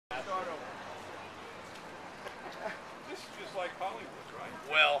like Hollywood, right?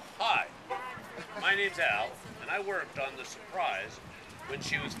 Well, hi. My name's Al, and I worked on The Surprise when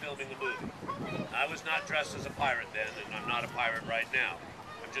she was filming the movie. I was not dressed as a pirate then, and I'm not a pirate right now.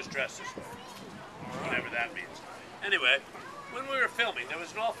 I'm just dressed this way. Whatever that means. Anyway, when we were filming, there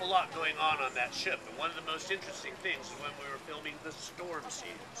was an awful lot going on that ship, and one of the most interesting things is when we were filming the storm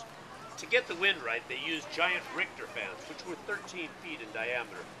scenes. To get the wind right, they used giant Richter fans, which were 13 feet in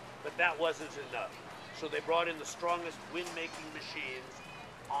diameter, but that wasn't enough. So they brought in the strongest wind-making machines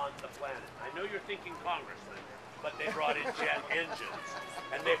on the planet. I know you're thinking Congressman, but they brought in jet engines.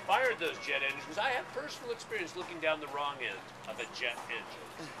 And they fired those jet engines. I have personal experience looking down the wrong end of a jet engine.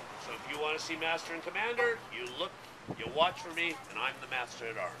 So if you want to see Master and Commander, you look, you watch for me, and I'm the Master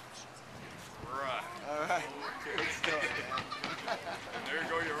at Arms. Right. All right. Let's do it. And there you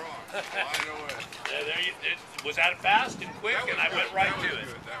go, you're on. Flying away. Was that fast and quick, and I went right to it.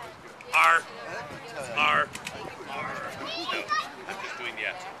 That was good. R. No, I'm just doing the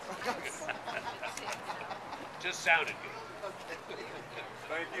accent. Just sounded good.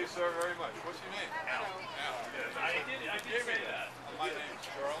 Thank you, sir, very much. What's your name? Al. Al. Yes. I did say that. My name's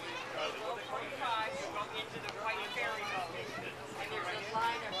Charlie. Well, 25, you go into the white ferry boat, and there's a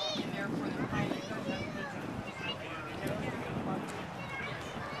line in there for the pilot.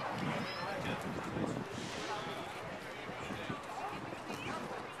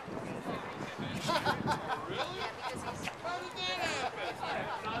 Really? How did that happen?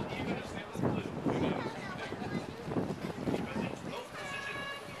 Not even a single clue.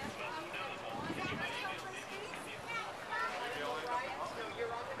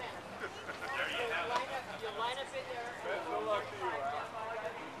 Good luck to you, Al.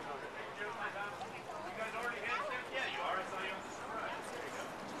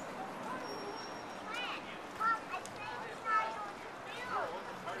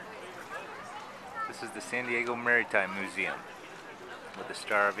 This is the San Diego Maritime Museum with the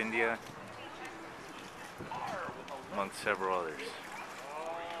Star of India, amongst several others.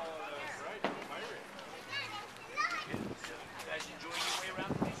 Guys enjoying your way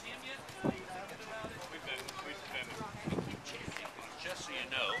around the museum yet? We've been. Just so you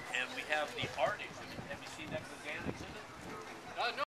know, and we have the art exhibit. Have you seen that Organics